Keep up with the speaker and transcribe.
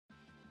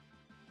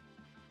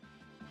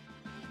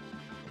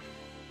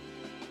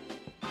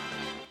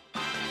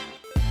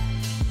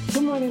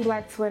morning,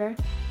 Black Twitter.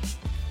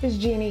 It's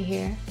Jeannie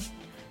here,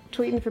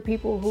 tweeting for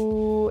people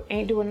who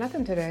ain't doing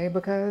nothing today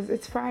because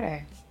it's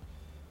Friday.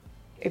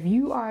 If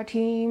you are a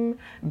team,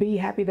 be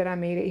happy that I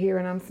made it here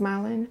and I'm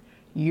smiling,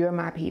 you're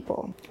my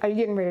people. Are you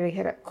getting ready to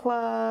hit up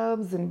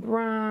clubs and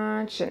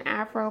brunch and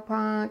Afro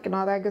punk and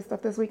all that good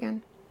stuff this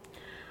weekend?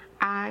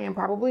 I am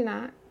probably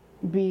not,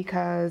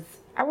 because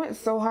I went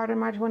so hard in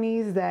my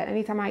 20s that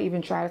anytime I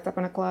even try to step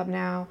in a club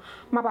now,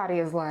 my body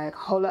is like,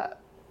 hold up,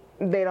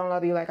 they don't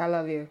love you like I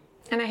love you.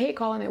 And I hate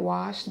calling it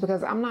washed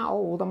because I'm not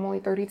old, I'm only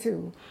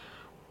 32.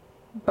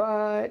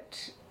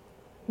 But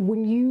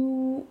when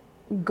you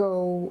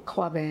go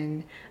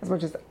clubbing, as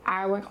much as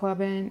I went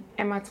clubbing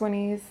in my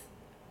 20s,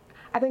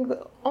 I think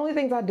the only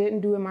things I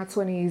didn't do in my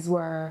 20s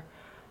were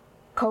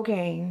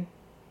cocaine,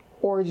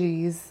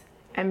 orgies,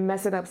 and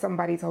messing up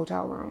somebody's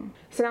hotel room.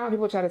 So now when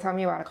people try to tell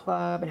me about a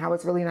club and how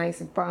it's really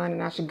nice and fun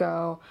and I should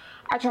go,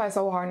 I try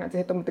so hard not to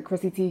hit them with the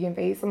Chrissy Teigen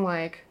face. I'm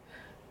like,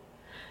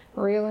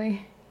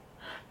 really?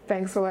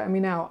 Thanks for letting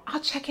me know.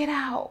 I'll check it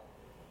out.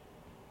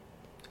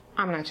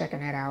 I'm not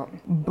checking it out.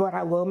 But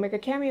I will make a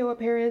cameo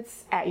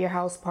appearance at your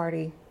house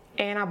party.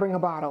 And I'll bring a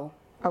bottle,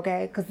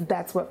 okay? Because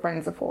that's what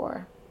friends are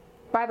for.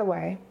 By the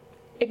way,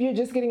 if you're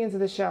just getting into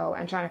the show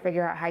and trying to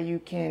figure out how you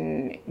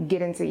can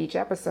get into each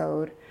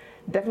episode,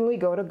 definitely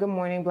go to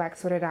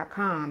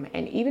goodmorningbblacktwitter.com.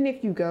 And even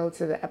if you go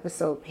to the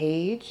episode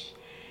page,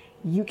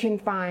 you can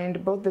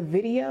find both the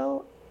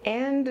video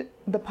and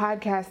the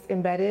podcast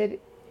embedded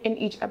in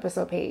each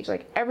episode page.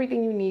 Like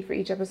everything you need for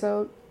each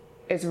episode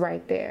is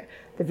right there.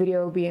 The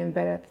video will be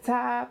embedded at the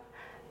top,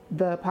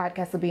 the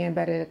podcast will be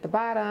embedded at the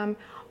bottom,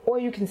 or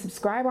you can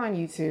subscribe on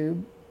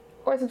YouTube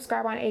or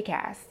subscribe on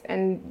Acast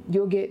and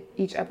you'll get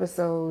each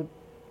episode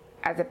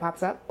as it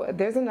pops up.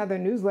 There's another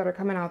newsletter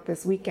coming out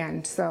this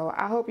weekend, so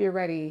I hope you're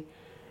ready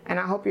and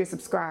I hope you're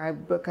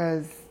subscribed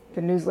because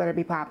the newsletter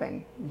be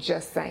popping,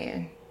 just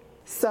saying.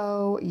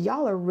 So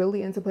y'all are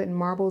really into putting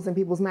marbles in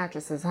people's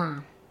mattresses,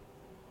 huh?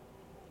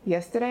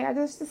 Yesterday, I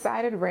just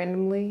decided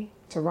randomly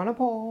to run a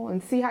poll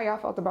and see how y'all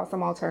felt about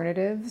some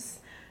alternatives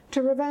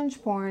to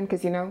revenge porn,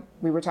 because, you know,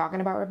 we were talking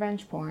about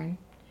revenge porn.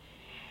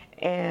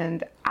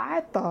 And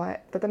I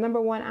thought that the number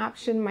one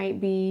option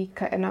might be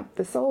cutting up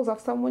the soles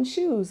off someone's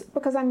shoes,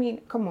 because, I mean,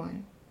 come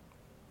on.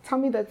 Tell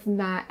me that's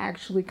not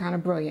actually kind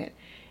of brilliant.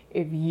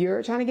 If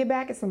you're trying to get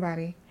back at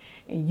somebody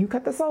and you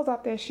cut the soles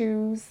off their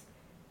shoes,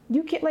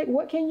 you can't, like,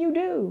 what can you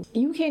do?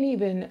 You can't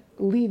even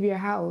leave your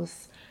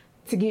house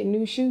to get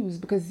new shoes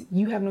because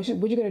you have no shoes.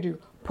 What you gonna do?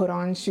 Put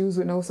on shoes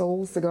with no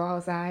soles to go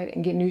outside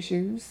and get new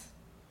shoes?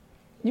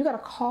 You gotta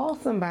call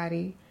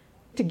somebody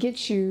to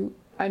get you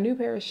a new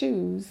pair of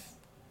shoes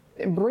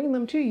and bring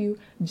them to you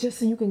just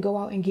so you can go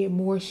out and get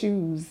more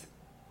shoes.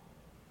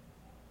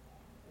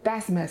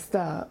 That's messed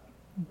up.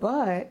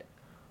 But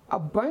a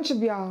bunch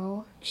of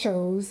y'all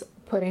chose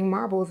putting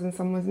marbles in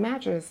someone's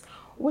mattress,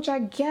 which I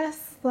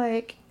guess,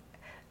 like,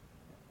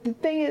 the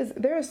thing is,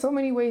 there are so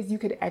many ways you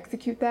could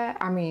execute that.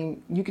 I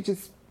mean, you could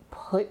just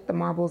put the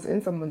marbles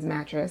in someone's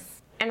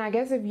mattress. And I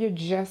guess if you're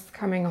just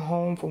coming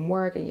home from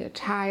work and you're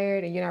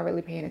tired and you're not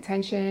really paying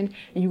attention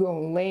and you go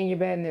and lay in your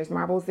bed and there's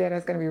marbles there,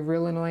 that's gonna be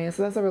real annoying.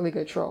 So that's a really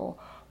good troll.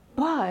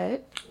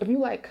 But if you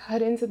like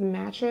cut into the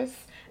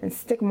mattress and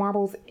stick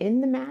marbles in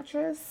the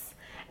mattress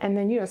and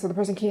then, you know, so the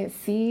person can't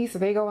see, so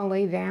they go and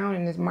lay down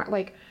and there's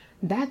like,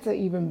 that's an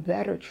even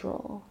better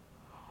troll.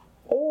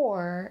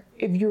 Or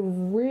if you're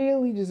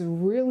really, just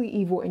really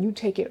evil and you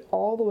take it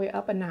all the way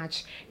up a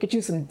notch, get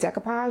you some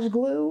decoupage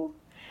glue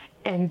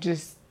and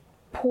just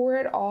pour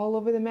it all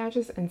over the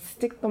mattress and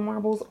stick the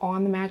marbles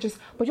on the mattress.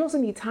 But you also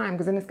need time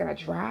because then it's gonna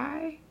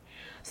dry.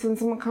 So when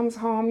someone comes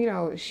home, you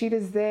know, the sheet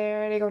is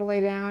there, they go to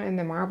lay down and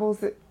the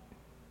marbles,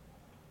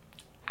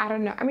 I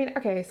don't know. I mean,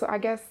 okay, so I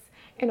guess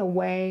in a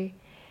way,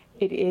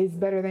 it is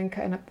better than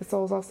cutting up the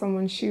soles off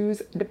someone's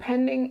shoes,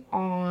 depending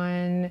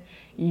on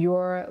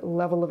your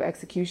level of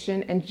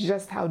execution and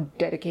just how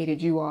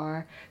dedicated you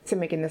are to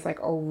making this like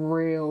a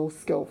real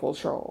skillful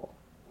troll.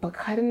 But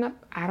cutting up,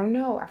 I don't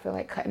know, I feel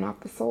like cutting off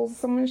the soles of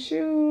someone's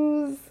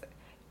shoes,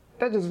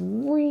 that just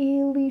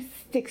really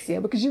sticks you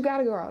because you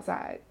gotta go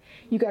outside.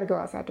 You gotta go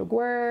outside to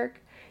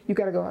work, you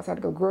gotta go outside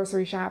to go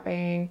grocery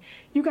shopping,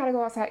 you gotta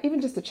go outside even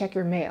just to check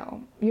your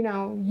mail. You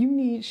know, you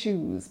need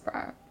shoes,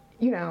 bruh.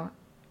 You know,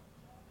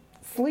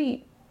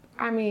 sleep,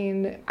 I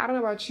mean, I don't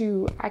know about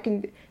you, I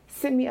can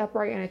sit me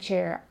upright in a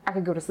chair, I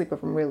could go to sleep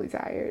if I'm really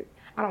tired.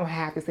 I don't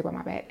have to sleep on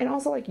my bed. And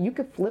also, like, you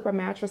could flip a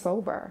mattress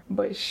over.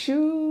 But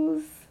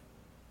shoes,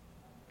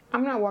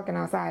 I'm not walking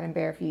outside in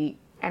bare feet,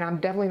 and I'm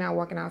definitely not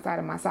walking outside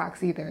in my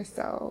socks either,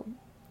 so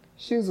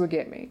shoes would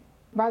get me.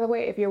 By the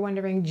way, if you're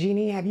wondering,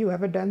 Jeannie, have you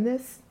ever done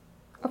this?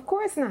 Of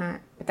course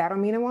not, but that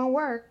don't mean it won't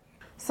work.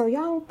 So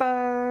Young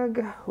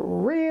Thug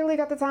really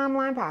got the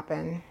timeline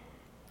popping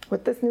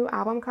with this new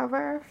album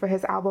cover for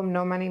his album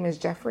No, My Name Is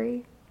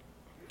Jeffrey.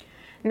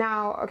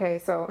 Now, okay,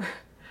 so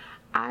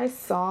I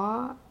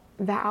saw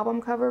the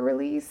album cover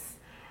release,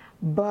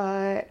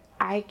 but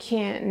I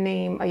can't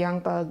name a Young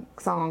Thug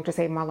song to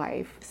save my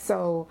life.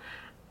 So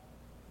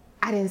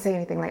I didn't say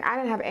anything. Like, I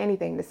didn't have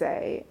anything to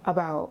say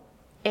about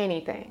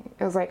anything.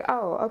 It was like,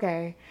 oh,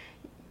 okay,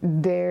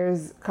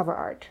 there's cover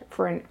art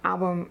for an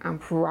album I'm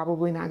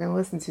probably not gonna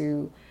listen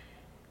to,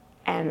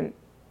 and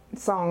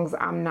songs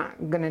I'm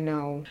not gonna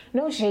know.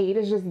 No shade,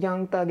 it's just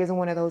Young Thug isn't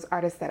one of those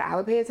artists that I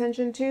would pay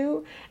attention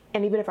to,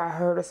 and even if I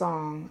heard a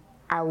song,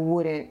 I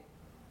wouldn't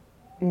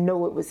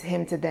know it was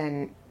him to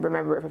then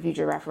remember it for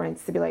future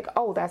reference, to be like,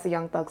 oh, that's a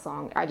Young Thug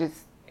song.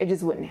 It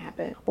just wouldn't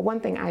happen. But one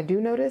thing I do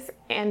notice,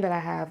 and that I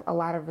have a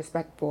lot of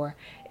respect for,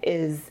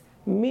 is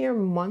mere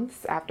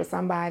months after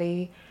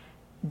somebody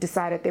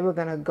decided they were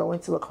gonna go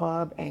into a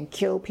club and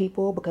kill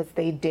people because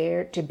they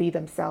dared to be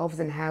themselves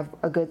and have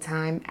a good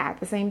time at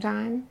the same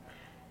time,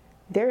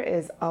 there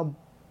is a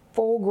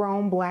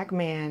full-grown black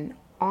man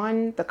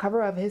on the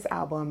cover of his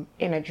album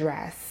in a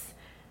dress.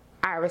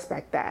 I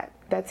respect that.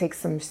 That takes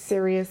some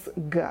serious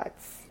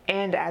guts.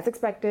 And as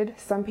expected,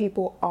 some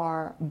people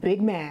are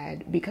big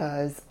mad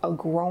because a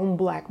grown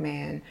black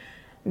man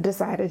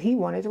decided he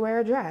wanted to wear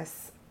a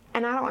dress.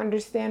 And I don't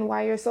understand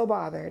why you're so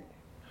bothered.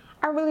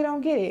 I really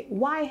don't get it.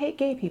 Why hate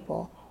gay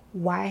people?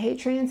 Why hate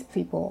trans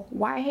people?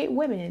 Why hate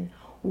women?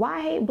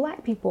 Why hate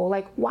black people?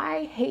 Like,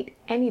 why hate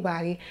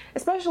anybody?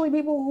 Especially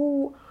people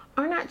who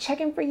are not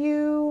checking for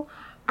you,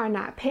 are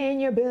not paying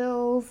your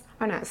bills,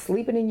 are not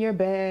sleeping in your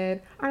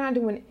bed, are not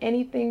doing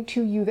anything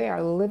to you. They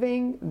are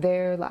living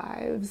their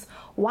lives.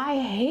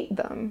 Why hate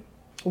them?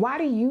 Why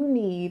do you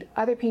need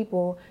other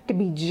people to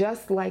be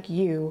just like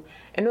you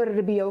in order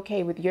to be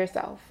okay with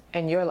yourself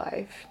and your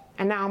life?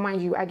 And now,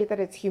 mind you, I get that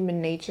it's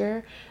human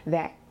nature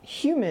that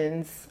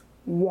humans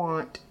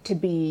want to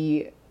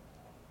be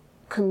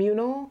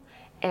communal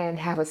and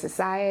have a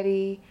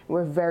society.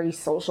 We're very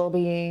social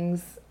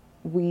beings.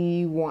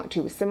 We want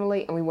to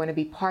assimilate and we want to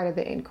be part of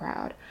the in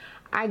crowd.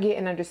 I get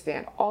and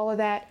understand all of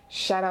that.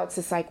 Shout out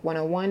to Psych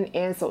 101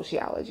 and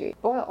sociology.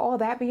 Well, all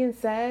that being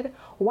said,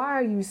 why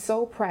are you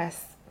so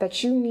pressed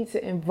that you need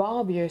to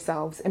involve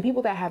yourselves in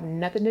people that have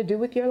nothing to do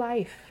with your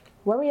life?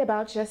 Worry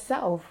about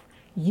yourself.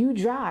 You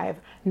drive.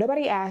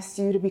 Nobody asked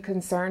you to be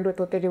concerned with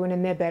what they're doing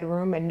in their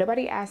bedroom, and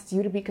nobody asked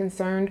you to be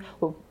concerned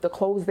with the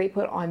clothes they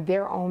put on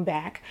their own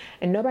back,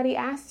 and nobody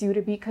asked you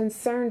to be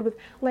concerned with,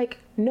 like,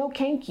 no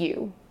thank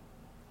you.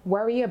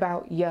 Worry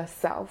about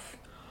yourself.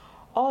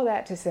 All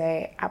that to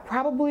say, I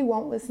probably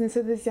won't listen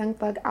to this Young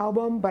Thug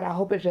album, but I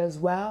hope it does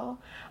well.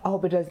 I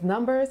hope it does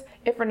numbers,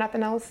 if for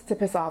nothing else, to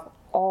piss off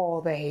all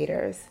the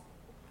haters.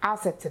 I'll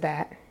sip to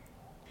that.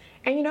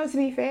 And you know, to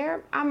be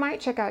fair, I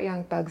might check out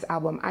Young Thug's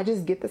album. I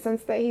just get the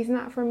sense that he's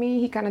not for me.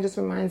 He kind of just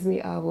reminds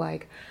me of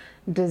like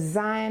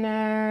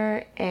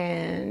Designer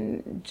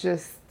and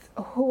just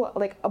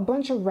like a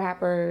bunch of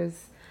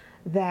rappers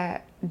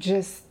that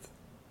just,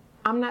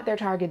 I'm not their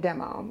target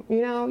demo.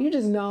 You know, you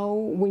just know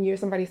when you're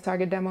somebody's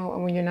target demo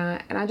and when you're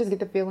not. And I just get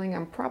the feeling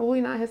I'm probably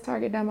not his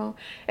target demo.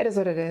 It is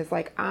what it is.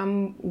 Like,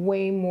 I'm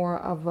way more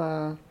of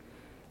a,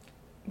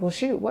 well,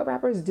 shoot, what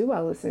rappers do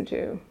I listen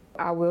to?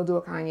 I will do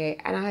a Kanye,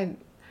 and I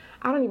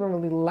don't even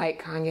really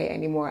like Kanye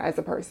anymore as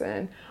a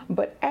person.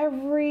 But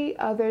every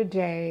other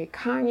day,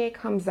 Kanye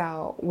comes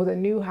out with a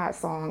new hot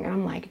song, and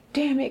I'm like,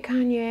 damn it,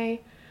 Kanye.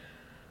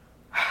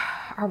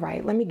 All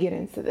right, let me get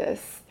into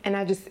this. And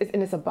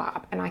it's a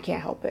bop, and I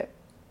can't help it.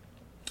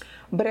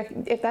 But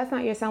if that's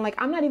not your sound, like,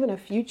 I'm not even a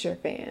Future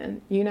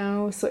fan, you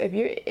know? So if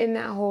you're in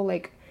that whole,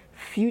 like,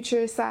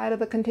 Future side of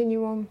the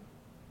continuum,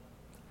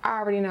 I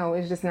already know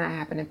it's just not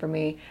happening for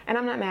me. And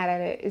I'm not mad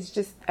at it. It's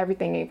just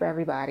everything ain't for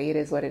everybody. It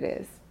is what it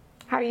is.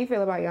 How do you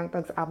feel about Young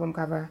Thug's album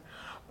cover?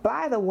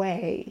 By the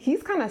way,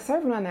 he's kind of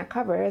serving on that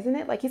cover, isn't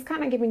it? Like, he's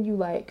kind of giving you,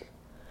 like,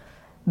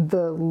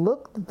 the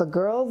look the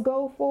girls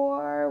go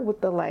for with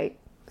the, like,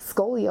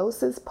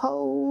 scoliosis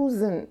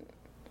pose, and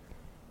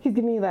he's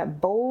giving you that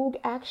Vogue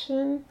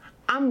action.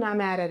 I'm not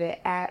mad at it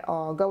at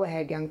all. Go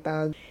ahead, Young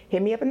Thug.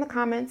 Hit me up in the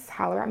comments.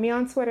 Holler at me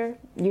on Twitter.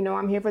 You know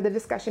I'm here for the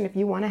discussion if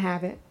you want to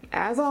have it.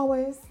 As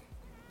always,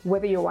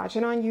 whether you're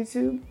watching on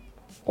YouTube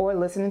or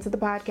listening to the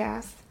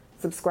podcast,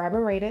 subscribe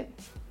and rate it.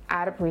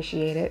 I'd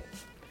appreciate it.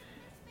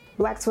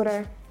 Black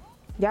Twitter,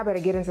 y'all better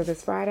get into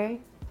this Friday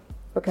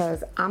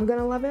because I'm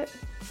gonna love it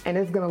and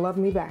it's gonna love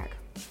me back.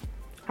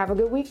 Have a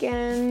good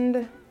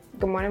weekend.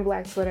 Good morning,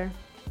 Black Twitter.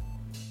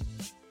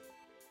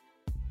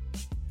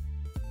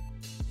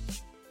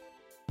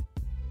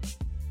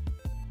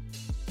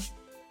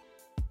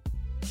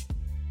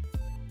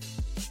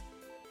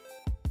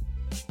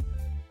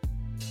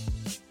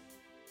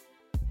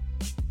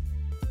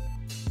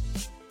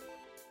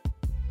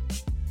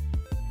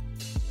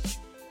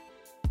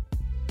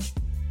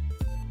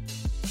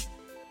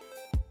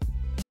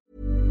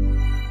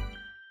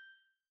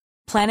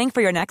 Planning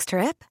for your next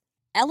trip?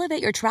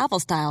 Elevate your travel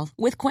style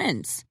with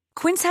Quince.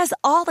 Quince has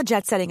all the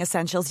jet-setting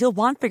essentials you'll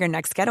want for your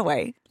next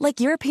getaway, like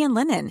European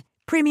linen,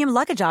 premium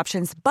luggage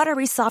options,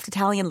 buttery soft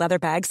Italian leather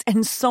bags,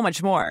 and so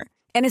much more.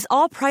 And is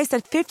all priced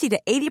at 50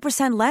 to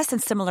 80% less than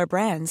similar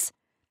brands.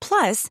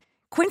 Plus,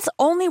 Quince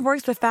only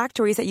works with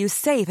factories that use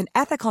safe and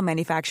ethical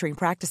manufacturing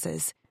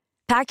practices.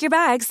 Pack your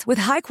bags with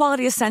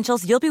high-quality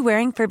essentials you'll be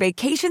wearing for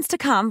vacations to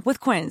come with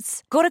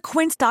Quince. Go to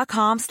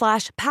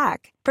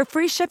quince.com/pack for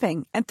free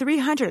shipping and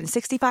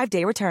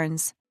 365-day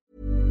returns.